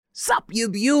Sup, you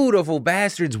beautiful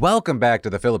bastards. Welcome back to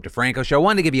the Philip DeFranco Show. I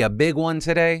wanted to give you a big one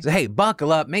today. So hey,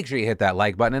 buckle up, make sure you hit that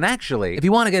like button. And actually, if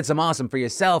you want to get some awesome for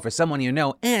yourself or someone you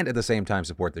know, and at the same time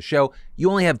support the show,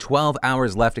 you only have 12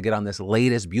 hours left to get on this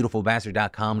latest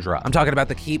beautifulbastard.com drop. I'm talking about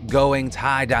the Keep Going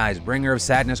Tie-Dyes, Bringer of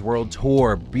Sadness World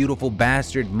Tour, Beautiful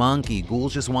Bastard Monkey,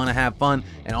 Ghouls Just Want to Have Fun,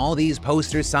 and all these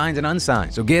posters signed and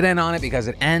unsigned. So get in on it because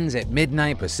it ends at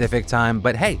midnight Pacific time.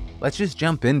 But hey, let's just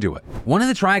jump into it. One of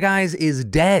the Try Guys is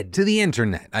dead to the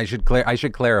internet. I should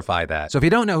clarify that. So if you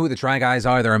don't know who the Try Guys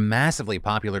are, they're a massively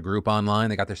popular group online.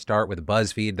 They got their start with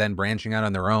BuzzFeed, then branching out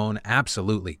on their own,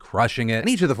 absolutely crushing it. And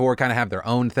each of the four kind of have their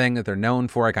own thing that they're known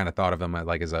for. I kind of thought of them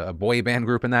like as a boy band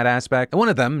group in that aspect. And one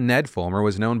of them, Ned Fulmer,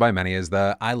 was known by many as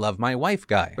the I Love My Wife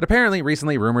guy. But apparently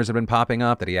recently rumors have been popping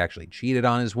up that he actually cheated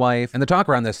on his wife. And the talk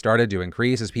around this started to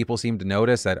increase as people seemed to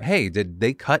notice that, hey, did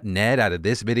they cut Ned out of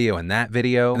this video and that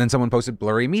video? And then someone posted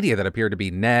blurry media that appeared to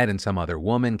be Ned and some other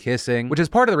woman kissing, which is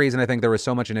part of the reason I think there was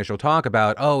so much initial talk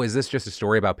about, oh, is this just a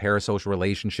story about parasocial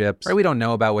relationships? Right? We don't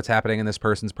know about what's happening in this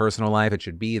person's personal life. It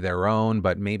should be their own,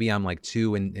 but maybe I'm like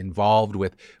too involved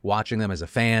with watching them as a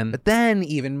fan. But then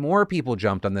even more people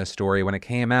jumped on this story when it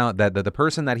came out that the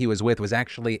person that he was with was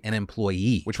actually an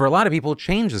employee, which for a lot of people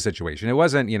changed the situation. It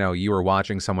wasn't, you were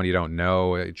watching someone you don't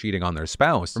know cheating on their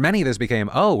spouse. For many, this became,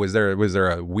 oh, was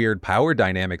there a weird power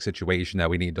dynamic situation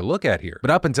that we need to look at here? But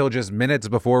up until just minutes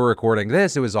before recording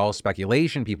this, it was all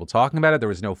speculation, people talking about it. There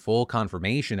was no full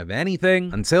confirmation of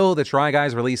anything until the Try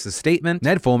Guys released a statement.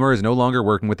 Ned Fulmer is no longer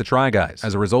working with the Try Guys.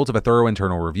 As a result of a thorough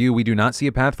internal review, we do not see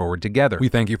a path forward together. We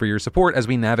thank you for your support as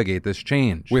we navigate this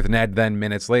change. With Ned then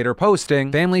minutes later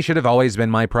posting, family should have always been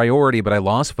my priority, but I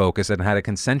lost focus and had a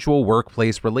consensual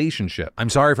workplace relationship. I'm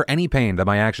sorry for any pain that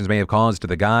my actions may have caused to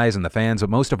the guys and the fans, but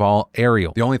most of all,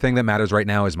 Ariel. The only thing that matters right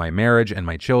now is my marriage and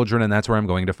my children, and that's where I'm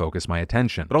going to focus my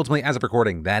attention. But ultimately, as of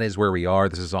recording, that is where we are.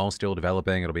 This is all still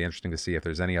developing. It'll be interesting to see if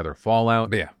there's any other fallout.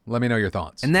 But yeah, let me know your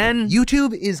thoughts. And then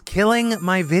YouTube is killing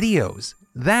my videos.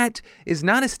 That is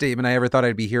not a statement I ever thought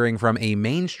I'd be hearing from a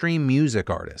mainstream music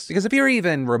artist. Because if you're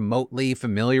even remotely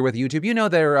familiar with YouTube, you know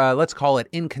they're, let's call it,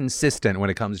 inconsistent when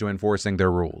it comes to enforcing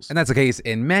their rules. And that's the case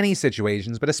in many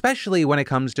situations, but especially when it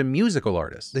comes to musical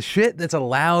artists. The shit that's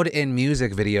allowed in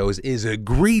music videos is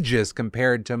egregious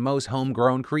compared to most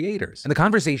homegrown creators. And the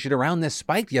conversation around this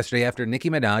spiked yesterday after Nicki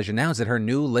Minaj announced that her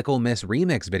new Little Miss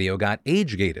remix video got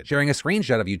age-gated. Sharing a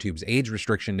screenshot of YouTube's age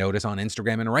restriction notice on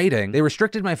Instagram and writing, "They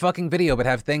restricted my fucking video, but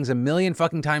have things a million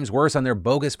fucking times worse on their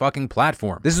bogus fucking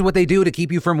platform. This is what they do to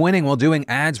keep you from winning while doing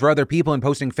ads for other people and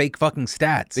posting fake fucking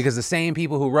stats. Because the same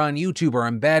people who run YouTube are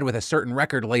in bed with a certain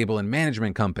record label and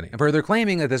management company." And further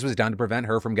claiming that this was done to prevent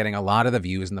her from getting a lot of the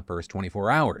views in the first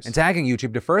 24 hours. And tagging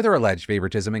YouTube to further allege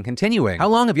favoritism and continuing, "How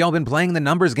long have y'all been playing the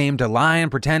numbers game to lie and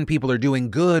pretend people are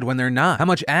doing good when they're not? How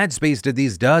much ad space did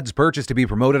these duds purchase to be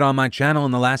promoted on my channel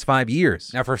in the last 5 years?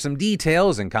 Now for some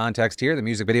details and context here, the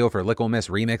music video for Little Miss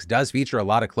Remix does feature a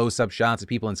lot of close-up shots of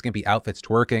people in skimpy outfits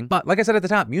twerking. But like I said at the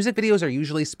top, music videos are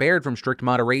usually spared from strict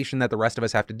moderation that the rest of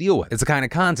us have to deal with. It's the kind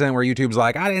of content where YouTube's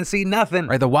like, I didn't see nothing.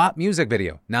 Right, the WAP music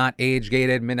video, not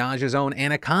age-gated. Minaj's own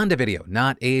Anaconda video,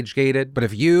 not age-gated. But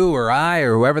if you or I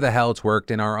or whoever the hell twerked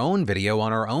in our own video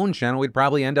on our own channel, we'd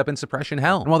probably end up in suppression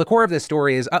hell. And while the core of this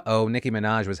story is, Nicki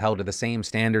Minaj was held to the same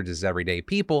standards as everyday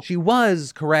people, she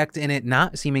was correct in it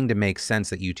not seeming to make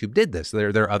sense that YouTube did this. There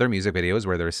are other music videos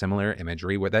where there's similar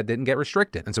imagery where that didn't get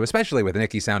restricted. And so especially with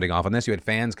Nicki sounding off on this, you had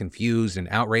fans confused and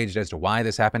outraged as to why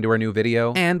this happened to her new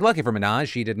video. And lucky for Minaj,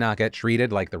 she did not get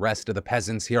treated like the rest of the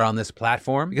peasants here on this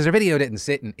platform, because her video didn't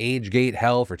sit in age-gate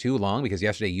hell for too long, because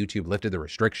yesterday YouTube lifted the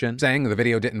restriction, saying the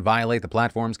video didn't violate the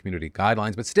platform's community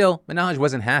guidelines. But still, Minaj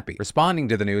wasn't happy, responding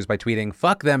to the news by tweeting,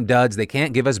 "Fuck them duds, they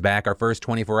can't give us back our first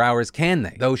 24 hours, can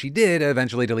they?" Though she did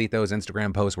eventually delete those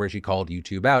Instagram posts where she called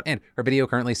YouTube out, and her video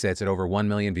currently sits at over 1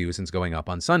 million views since going up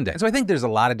on Sunday. And so I think there's a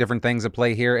lot of different things at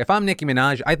play here. If I'm Nicki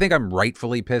Minaj, I think I'm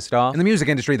rightfully pissed off. In the music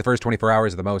industry, the first 24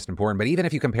 hours are the most important, but even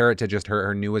if you compare it to just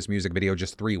her newest music video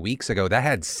just 3 weeks ago, that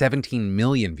had 17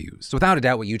 million views. So without a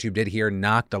doubt, what YouTube did here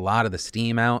knocked a lot of the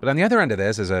steam out. But on the other end of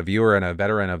this, as a viewer and a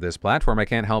veteran of this platform, I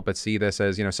can't help but see this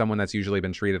as, someone that's usually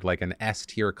been treated like an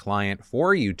S-tier client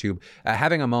for YouTube,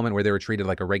 having a moment where they were treated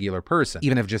like a regular person,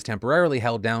 even if just temporarily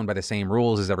held down by the same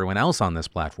rules as everyone else on this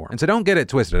platform. And so don't get it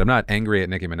twisted. I'm not angry at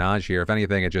Nicki Minaj here. If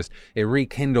anything, it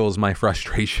rekindles my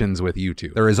frustrations with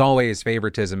YouTube. There is always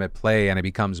favoritism at play, and it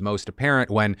becomes most apparent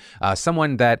when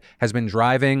someone that has been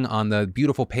driving on the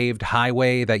beautiful paved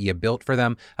highway that you built for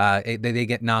them, they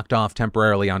get knocked off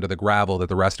temporarily onto the gravel that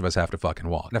the rest of us have to fucking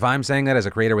walk. And if I'm saying that as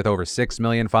a creator with over 6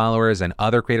 million followers and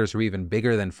other creators who are even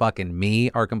bigger than fucking me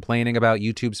are complaining about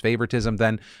YouTube's favoritism,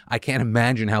 then I can't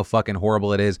imagine how fucking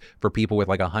horrible it is for people with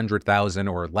like 100,000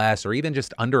 or less, or even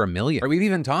just under 1 million. Or we've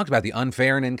even talked about the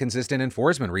unfair and inconsistent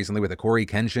enforcement recently with the Corey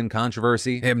Kenshin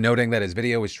controversy, him noting that his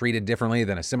video was treated differently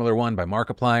than a similar one by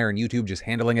Markiplier, and YouTube just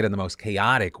handling it in the most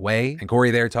chaotic way. And Corey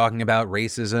there talking about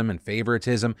racism and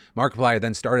favoritism. Markiplier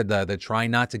then started the try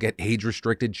not to get age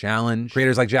restricted challenge.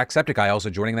 Creators like Jacksepticeye also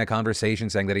joining that conversation,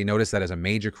 saying that he noticed that as a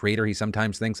major creator, he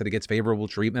sometimes thinks that he gets favorable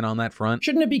treatment on that front.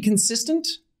 Shouldn't it be consistent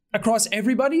across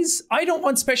everybody's? I don't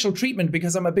want special treatment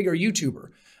because I'm a bigger YouTuber.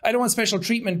 I don't want special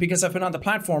treatment because I've been on the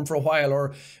platform for a while,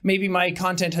 or maybe my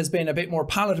content has been a bit more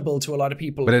palatable to a lot of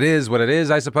people. But it is what it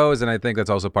is, I suppose, and I think that's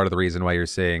also part of the reason why you're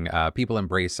seeing people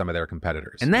embrace some of their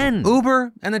competitors. And then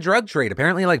Uber and the drug trade,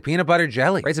 apparently like peanut butter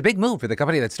jelly. Right, it's a big move for the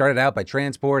company that started out by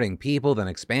transporting people, then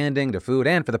expanding to food,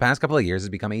 and for the past couple of years has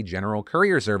become a general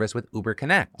courier service with Uber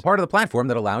Connect, a part of the platform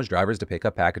that allows drivers to pick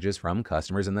up packages from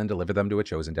customers and then deliver them to a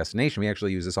chosen destination. We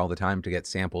actually use this all the time to get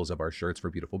samples of our shirts for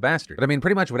Beautiful Bastards. But I mean,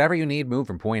 pretty much whatever you need moved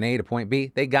from point A to point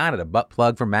B, they got it. A butt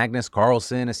plug from Magnus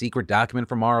Carlsen, a secret document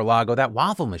from Mar-a-Lago, that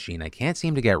waffle machine I can't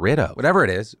seem to get rid of. Whatever it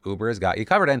is, Uber has got you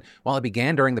covered. And while it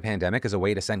began during the pandemic as a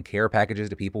way to send care packages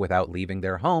to people without leaving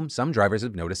their home, some drivers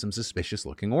have noticed some suspicious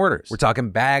looking orders. We're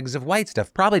talking bags of white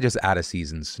stuff, probably just out of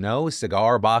season snow,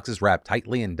 cigar boxes wrapped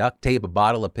tightly in duct tape, a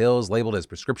bottle of pills labeled as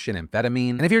prescription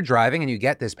amphetamine. And if you're driving and you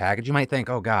get this package, you might think,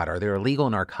 oh God, are there illegal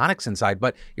narcotics inside?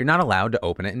 But you're not allowed to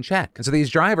open it and check. And so these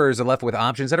drivers are left with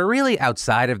options that are really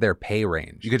outside of their pay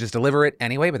range. You could just deliver it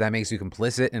anyway, but that makes you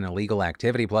complicit in illegal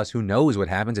activity. Plus, who knows what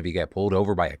happens if you get pulled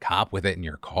over by a cop with it in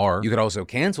your car. You could also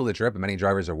cancel the trip, and many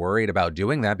drivers are worried about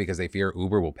doing that because they fear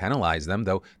Uber will penalize them,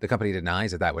 though the company denies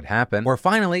that that would happen. Or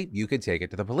finally, you could take it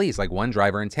to the police, like one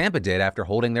driver in Tampa did after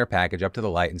holding their package up to the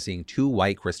light and seeing 2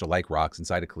 white crystal-like rocks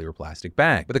inside a clear plastic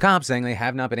bag. But the cops saying they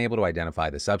have not been able to identify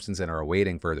the substance and are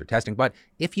awaiting further testing. But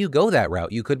if you go that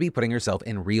route, you could be putting yourself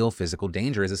in real physical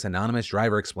danger, as this anonymous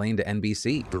driver explained to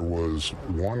NBC. There was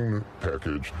one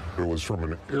package that was from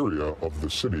an area of the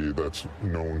city that's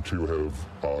known to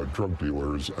have drug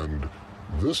dealers, and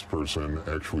this person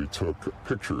actually took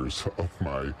pictures of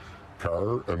my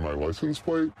car and my license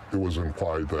plate. It was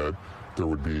implied that there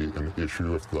would be an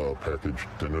issue if the package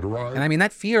didn't arrive. And I mean,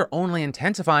 that fear only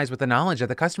intensifies with the knowledge that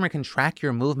the customer can track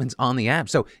your movements on the app.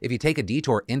 So if you take a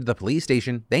detour into the police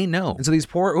station, they know. And so these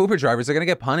poor Uber drivers are gonna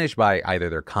get punished by either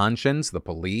their conscience, the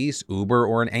police, Uber,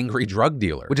 or an angry drug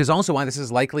dealer, which is also why this is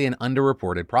likely an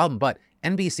underreported problem. But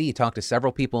NBC talked to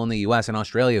several people in the US and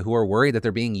Australia who are worried that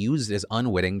they're being used as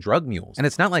unwitting drug mules. And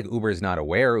it's not like Uber is not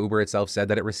aware. Uber itself said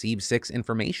that it received 6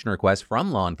 information requests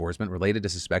from law enforcement related to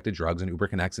suspected drugs in Uber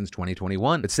Connect since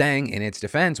 2021. But saying in its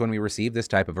defense, when we receive this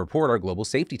type of report, our global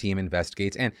safety team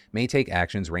investigates and may take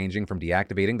actions ranging from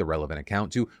deactivating the relevant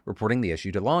account to reporting the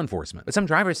issue to law enforcement. But some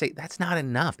drivers say that's not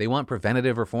enough. They want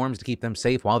preventative reforms to keep them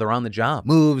safe while they're on the job.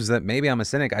 Moves that maybe I'm a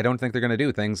cynic, I don't think they're gonna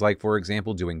do. Things like, for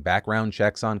example, doing background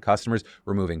checks on customers,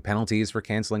 removing penalties for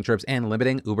canceling trips, and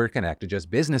limiting Uber Connect to just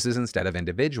businesses instead of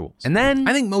individuals. And then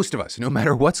I think most of us, no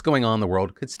matter what's going on in the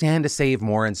world, could stand to save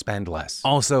more and spend less.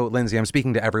 Also, Lindsay, I'm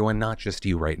speaking to everyone, not just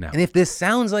you right now. And if this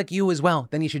sounds like you as well,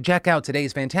 then you should check out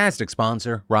today's fantastic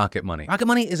sponsor, Rocket Money. Rocket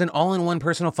Money is an all-in-one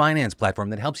personal finance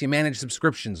platform that helps you manage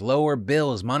subscriptions, lower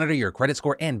bills, monitor your credit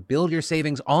score, and build your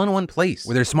savings all in one place.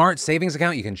 With their smart savings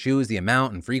account, you can choose the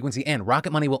amount and frequency, and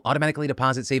Rocket Money will automatically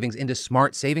deposit savings into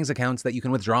smart savings accounts that you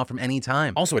can withdraw from any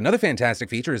time. Also, another fantastic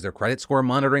feature is their credit score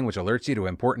monitoring, which alerts you to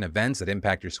important events that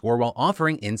impact your score while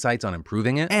offering insights on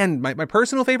improving it. And my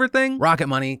personal favorite thing, Rocket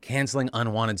Money canceling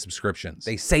unwanted subscriptions.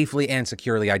 They safely and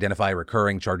securely identify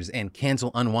recurring charges and cancel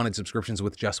unwanted subscriptions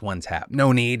with just one tap.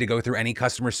 No need to go through any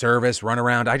customer service, run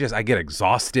around. I get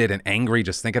exhausted and angry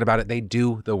just thinking about it. They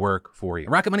do the work for you.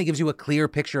 Rocket Money gives you a clear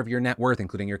picture of your net worth,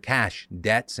 including your cash,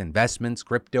 debts, investments,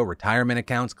 crypto, retirement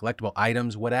accounts, collectible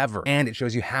items, whatever. And it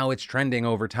shows you how it's trending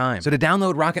over time. So to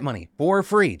download Rocket Money for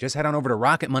free, just head on over to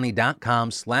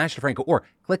rocketmoney.com/DeFranco or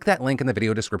click click that link in the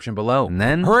video description below. And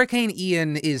then Hurricane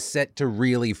Ian is set to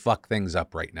really fuck things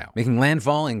up right now, making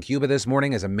landfall in Cuba this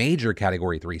morning as a major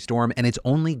Category 3 storm, and it's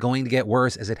only going to get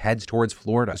worse as it heads towards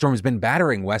Florida. The storm has been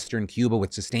battering western Cuba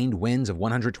with sustained winds of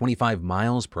 125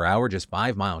 miles per hour, just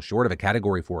 5 miles short of a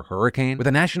Category 4 hurricane, with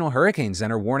the National Hurricane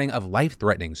Center warning of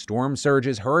life-threatening storm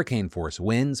surges, hurricane-force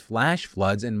winds, flash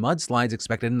floods, and mudslides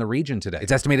expected in the region today.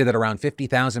 It's estimated that around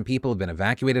 50,000 people have been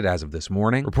evacuated as of this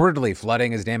morning. Reportedly,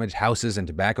 flooding has damaged houses and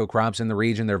tobacco crops in the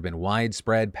region. There have been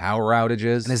widespread power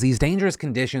outages. And as these dangerous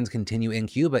conditions continue in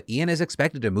Cuba, Ian is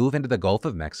expected to move into the Gulf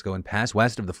of Mexico and pass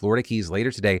west of the Florida Keys later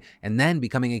today, and then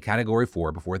becoming a Category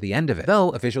 4 before the end of it. Though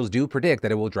officials do predict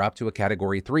that it will drop to a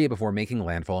Category 3 before making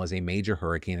landfall as a major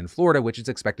hurricane in Florida, which it's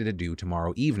expected to do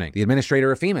tomorrow evening. The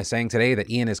administrator of FEMA saying today that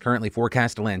Ian is currently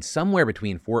forecast to land somewhere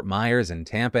between Fort Myers and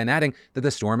Tampa, and adding that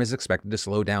the storm is expected to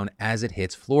slow down as it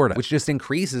hits Florida, which just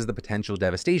increases the potential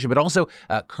devastation. But also,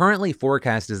 currently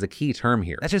forecast is the key term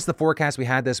here. That's just the forecast we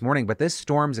had this morning, but this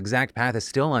storm's exact path is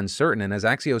still uncertain, and as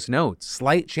Axios notes,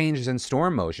 slight changes in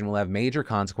storm motion will have major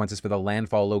consequences for the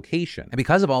landfall location. And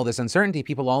because of all this uncertainty,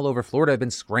 people all over Florida have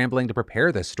been scrambling to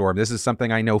prepare this storm. This is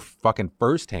something I know fucking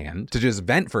firsthand. To just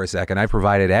vent for a second, I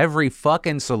provided every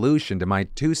fucking solution to my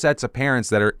 2 sets of parents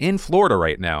that are in Florida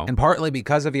right now, and partly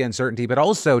because of the uncertainty, but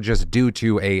also just due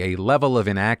to a level of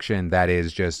inaction that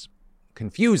is just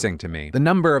confusing to me. The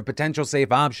number of potential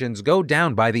safe options go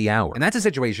down by the hour. And that's a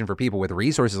situation for people with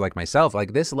resources like myself.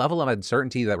 Like, this level of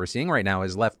uncertainty that we're seeing right now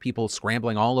has left people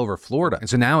scrambling all over Florida. And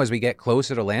so now as we get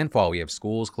closer to landfall, we have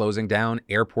schools closing down,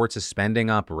 airports suspending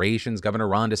operations, Governor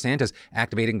Ron DeSantis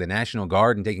activating the National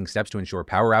Guard and taking steps to ensure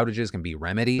power outages can be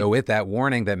remedied, though with that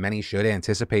warning that many should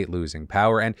anticipate losing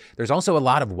power. And there's also a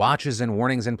lot of watches and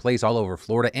warnings in place all over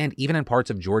Florida and even in parts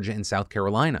of Georgia and South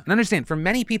Carolina. And understand, for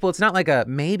many people, it's not like a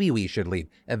maybe we should leave.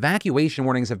 Evacuation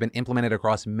warnings have been implemented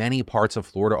across many parts of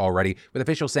Florida already, with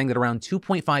officials saying that around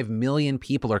 2.5 million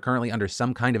people are currently under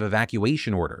some kind of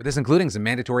evacuation order. This including some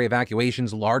mandatory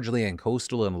evacuations largely in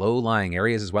coastal and low-lying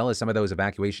areas, as well as some of those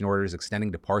evacuation orders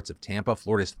extending to parts of Tampa,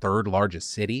 Florida's 3rd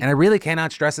largest city. And I really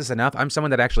cannot stress this enough. I'm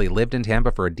someone that actually lived in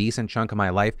Tampa for a decent chunk of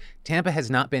my life. Tampa has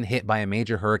not been hit by a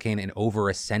major hurricane in over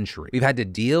a century. We've had to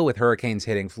deal with hurricanes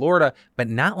hitting Florida, but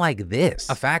not like this.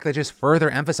 A fact that just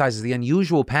further emphasizes the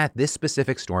unusual path this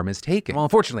specific storm is taken. Well,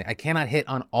 unfortunately, I cannot hit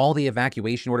on all the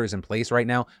evacuation orders in place right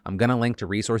now. I'm gonna link to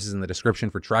resources in the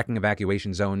description for tracking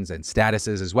evacuation zones and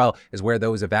statuses, as well as where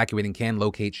those evacuating can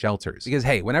locate shelters. Because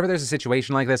hey, whenever there's a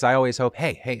situation like this, I always hope,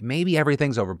 hey, maybe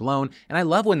everything's overblown, and I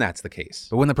love when that's the case.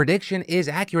 But when the prediction is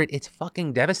accurate, it's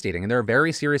fucking devastating, and there are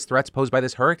very serious threats posed by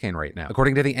this hurricane right now.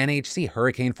 According to the NHC,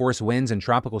 hurricane-force winds and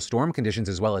tropical storm conditions,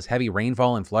 as well as heavy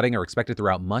rainfall and flooding, are expected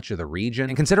throughout much of the region.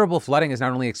 And considerable flooding is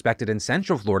not only expected in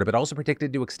central Florida, but also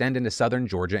predicted to extend into southern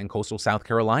Georgia and coastal South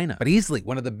Carolina. But easily,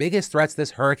 one of the biggest threats this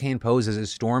hurricane poses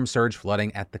is storm surge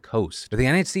flooding at the coast. With the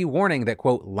NHC warning that,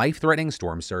 quote, life-threatening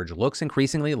storm surge looks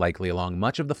increasingly likely along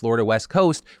much of the Florida west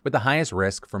coast, with the highest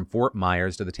risk from Fort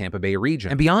Myers to the Tampa Bay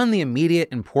region. And beyond the immediate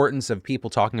importance of people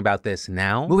talking about this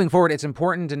now, moving forward, it's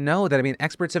important to know that,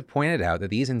 experts have pointed out that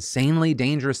these insanely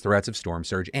dangerous threats of storm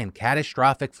surge and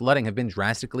catastrophic flooding have been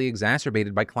drastically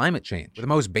exacerbated by climate change. With the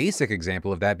most basic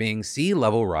example of that being sea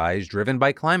level rise driven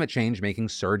by climate change, making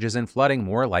surges and flooding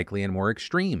more likely and more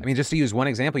extreme. Just to use one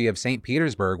example, you have St.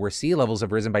 Petersburg, where sea levels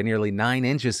have risen by nearly 9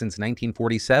 inches since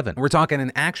 1947. We're talking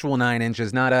an actual 9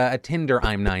 inches, not a Tinder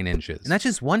I'm 9 inches. And that's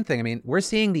just one thing. We're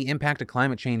seeing the impact of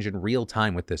climate change in real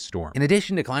time with this storm. In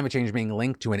addition to climate change being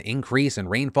linked to an increase in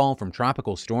rainfall from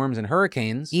tropical storms and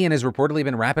hurricanes, Ian has reportedly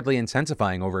been rapidly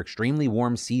intensifying over extremely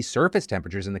warm sea surface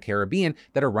temperatures in the Caribbean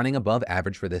that are running above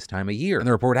average for this time of year. And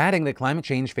the report adding that climate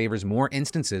change favors more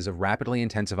instances of rapidly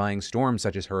intensifying storms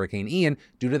such as Hurricane Ian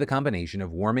due to the combination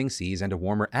of warming seas and a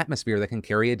warmer atmosphere that can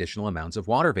carry additional amounts of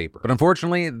water vapor. But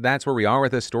unfortunately, that's where we are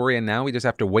with this story, and now we just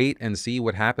have to wait and see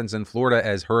what happens in Florida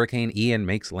as Hurricane Ian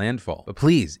makes landfall. But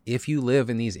please, if you live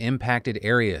in these impacted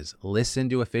areas, listen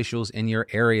to officials in your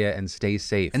area and stay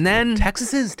safe. And then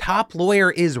Texas's top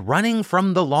lawyer is running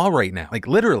from the law right now.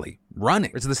 Literally.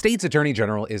 running. So the state's attorney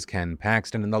general is Ken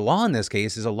Paxton, and the law in this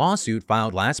case is a lawsuit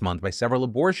filed last month by several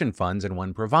abortion funds and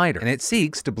one provider, and it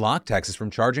seeks to block Texas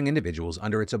from charging individuals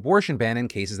under its abortion ban in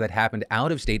cases that happened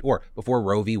out of state or before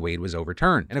Roe v. Wade was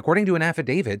overturned. And according to an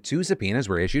affidavit, 2 subpoenas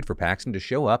were issued for Paxton to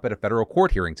show up at a federal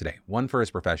court hearing today, one for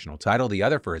his professional title, the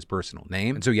other for his personal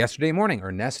name. And so yesterday morning,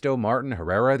 Ernesto Martin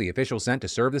Herrera, the official sent to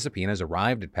serve the subpoenas,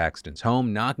 arrived at Paxton's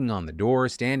home, knocking on the door,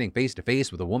 standing face to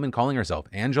face with a woman calling herself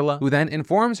Angela, who then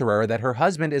informs Herrera that her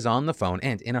husband is on the phone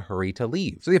and in a hurry to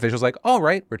leave. So the official's like, all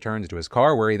right, returns to his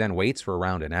car, where he then waits for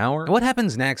around an hour. And what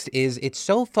happens next is, it's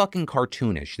so fucking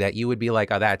cartoonish that you would be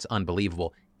like, oh, that's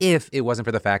unbelievable. if it wasn't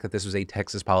for the fact that this was a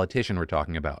Texas politician we're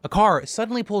talking about. A car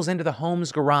suddenly pulls into the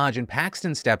home's garage and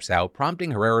Paxton steps out,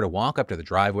 prompting Herrera to walk up to the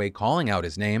driveway, calling out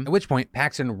his name, at which point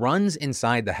Paxton runs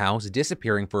inside the house,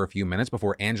 disappearing for a few minutes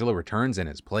before Angela returns in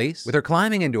his place, with her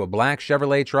climbing into a black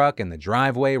Chevrolet truck in the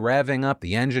driveway, revving up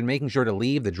the engine, making sure to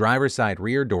leave the driver's side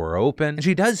rear door open. And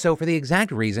she does so for the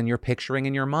exact reason you're picturing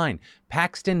in your mind.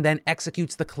 Paxton then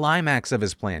executes the climax of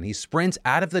his plan. He sprints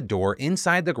out of the door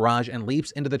inside the garage and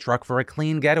leaps into the truck for a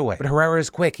clean getaway. But Herrera is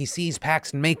quick. He sees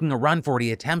Paxton making a run for it.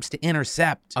 He attempts to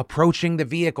intercept, approaching the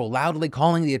vehicle, loudly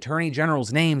calling the Attorney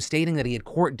General's name, stating that he had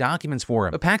court documents for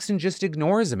him. But Paxton just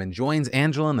ignores him and joins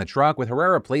Angela in the truck, with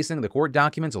Herrera placing the court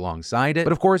documents alongside it.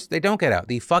 But of course, they don't get out.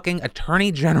 The fucking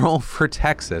Attorney General for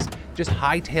Texas just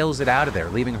hightails it out of there,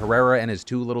 leaving Herrera and his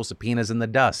two little subpoenas in the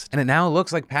dust. And it now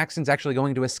looks like Paxton's actually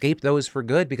going to escape those for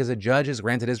good because a judge has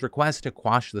granted his request to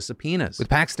quash the subpoenas, with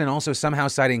Paxton also somehow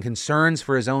citing concerns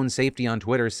for his own safety on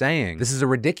Twitter, saying, "This is a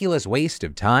ridiculous waste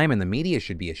of time and the media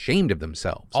should be ashamed of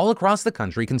themselves." All across the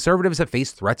country, conservatives have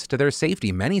faced threats to their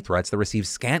safety, many threats that receive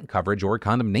scant coverage or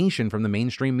condemnation from the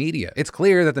mainstream media. It's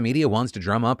clear that the media wants to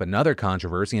drum up another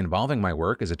controversy involving my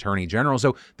work as Attorney General,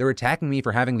 so they're attacking me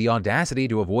for having the audacity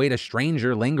to avoid a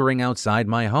stranger lingering outside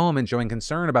my home and showing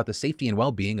concern about the safety and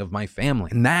well-being of my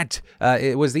family. And that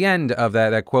it was the end of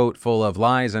that quote full of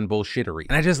lies and bullshittery.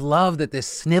 And I just love that this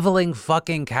sniveling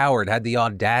fucking coward had the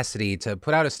audacity to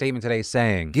put out a statement today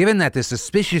saying, "Given that this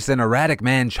suspicious and erratic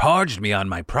man charged me on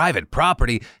my private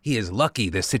property, he is lucky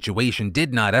this situation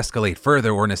did not escalate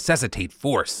further or necessitate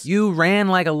force." You ran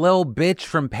like a little bitch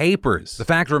from papers. The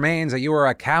fact remains that you are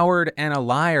a coward and a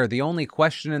liar. The only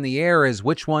question in the air is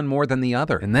which one more than the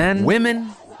other. And then women,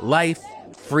 life,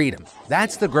 freedom.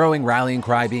 That's the growing rallying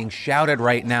cry being shouted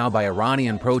right now by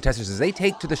Iranian protesters as they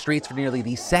take to the streets for nearly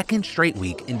the second straight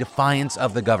week in defiance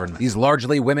of the government. These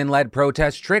largely women-led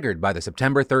protests triggered by the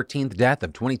September 13th death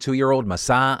of 22-year-old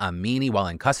Mahsa Amini while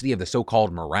in custody of the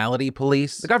so-called morality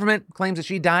police. The government claims that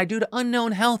she died due to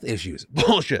unknown health issues.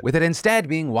 Bullshit. With it instead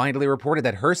being widely reported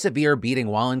that her severe beating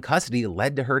while in custody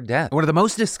led to her death. And one of the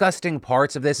most disgusting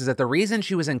parts of this is that the reason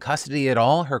she was in custody at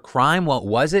all, her crime, what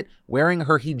was it? Wearing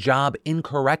her hijab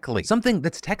incorrectly. Something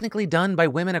that's technically done by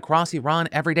women across Iran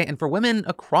every day, and for women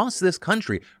across this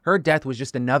country, her death was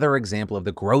just another example of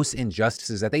the gross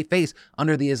injustices that they face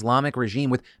under the Islamic regime,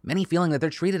 with many feeling that they're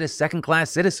treated as second-class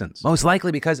citizens. Most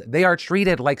likely because they are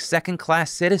treated like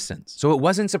second-class citizens. So it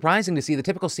wasn't surprising to see the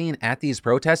typical scene at these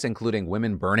protests, including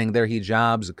women burning their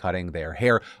hijabs, cutting their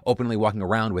hair, openly walking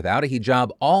around without a hijab,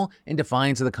 all in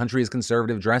defiance of the country's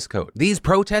conservative dress code. These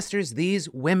protesters, these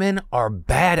women are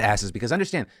badasses, because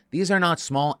understand, these are not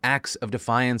small acts of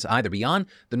defiance either. Beyond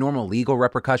the normal legal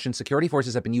repercussions, security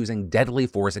forces have been using deadly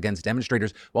force against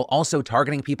demonstrators while also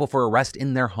targeting people for arrest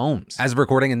in their homes. As of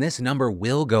recording, and this number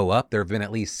will go up, there have been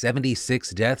at least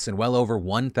 76 deaths and well over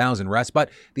 1,000 arrests, but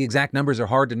the exact numbers are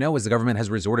hard to know as the government has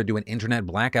resorted to an internet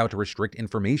blackout to restrict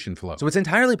information flow. So it's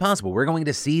entirely possible we're going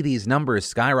to see these numbers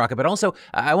skyrocket, but also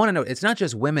I want to note, it's not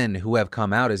just women who have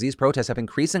come out, as these protests have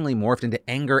increasingly morphed into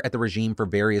anger at the regime for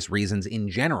various reasons in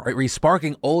general, right?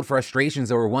 Resparking old frustrations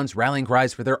that were once rallying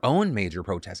cries for their own major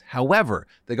protests. However,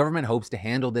 the government hopes to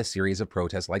handle this series of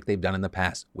protests like they've done in the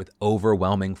past, with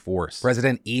overwhelming force.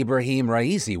 President Ibrahim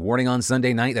Raisi warning on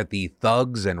Sunday night that the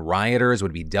thugs and rioters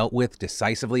would be dealt with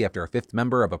decisively after a fifth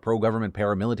member of a pro-government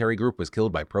paramilitary group was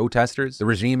killed by protesters. The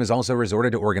regime has also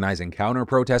resorted to organizing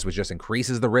counter-protests, which just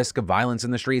increases the risk of violence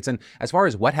in the streets. And as far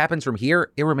as what happens from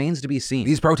here, it remains to be seen.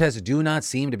 These protests do not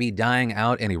seem to be dying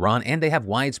out in Iran, and they have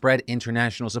widespread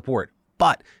international support.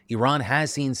 But Iran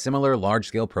has seen similar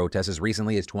large-scale protests as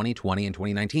recently as 2020 and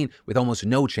 2019 with almost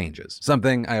no changes.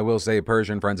 Something I will say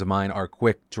Persian friends of mine are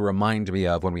quick to remind me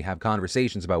of when we have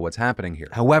conversations about what's happening here.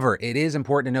 However, it is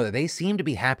important to know that they seem to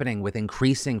be happening with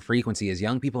increasing frequency as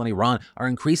young people in Iran are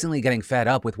increasingly getting fed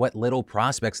up with what little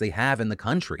prospects they have in the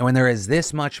country. And when there is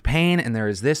this much pain and there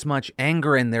is this much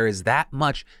anger and there is that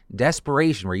much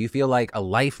desperation where you feel like a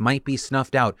life might be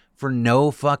snuffed out for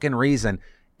no fucking reason,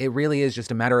 it really is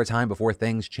just a matter of time before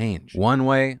things change, one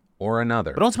way or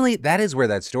another. But ultimately, that is where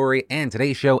that story and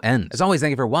today's show ends. As always,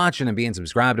 thank you for watching and being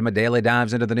subscribed to my daily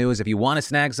dives into the news. If you want to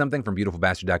snag something from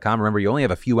beautifulbastard.com, remember you only have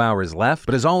a few hours left.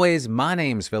 But as always, my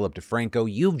name's Philip DeFranco.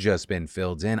 You've just been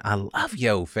filled in. I love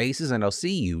yo faces, and I'll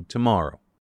see you tomorrow.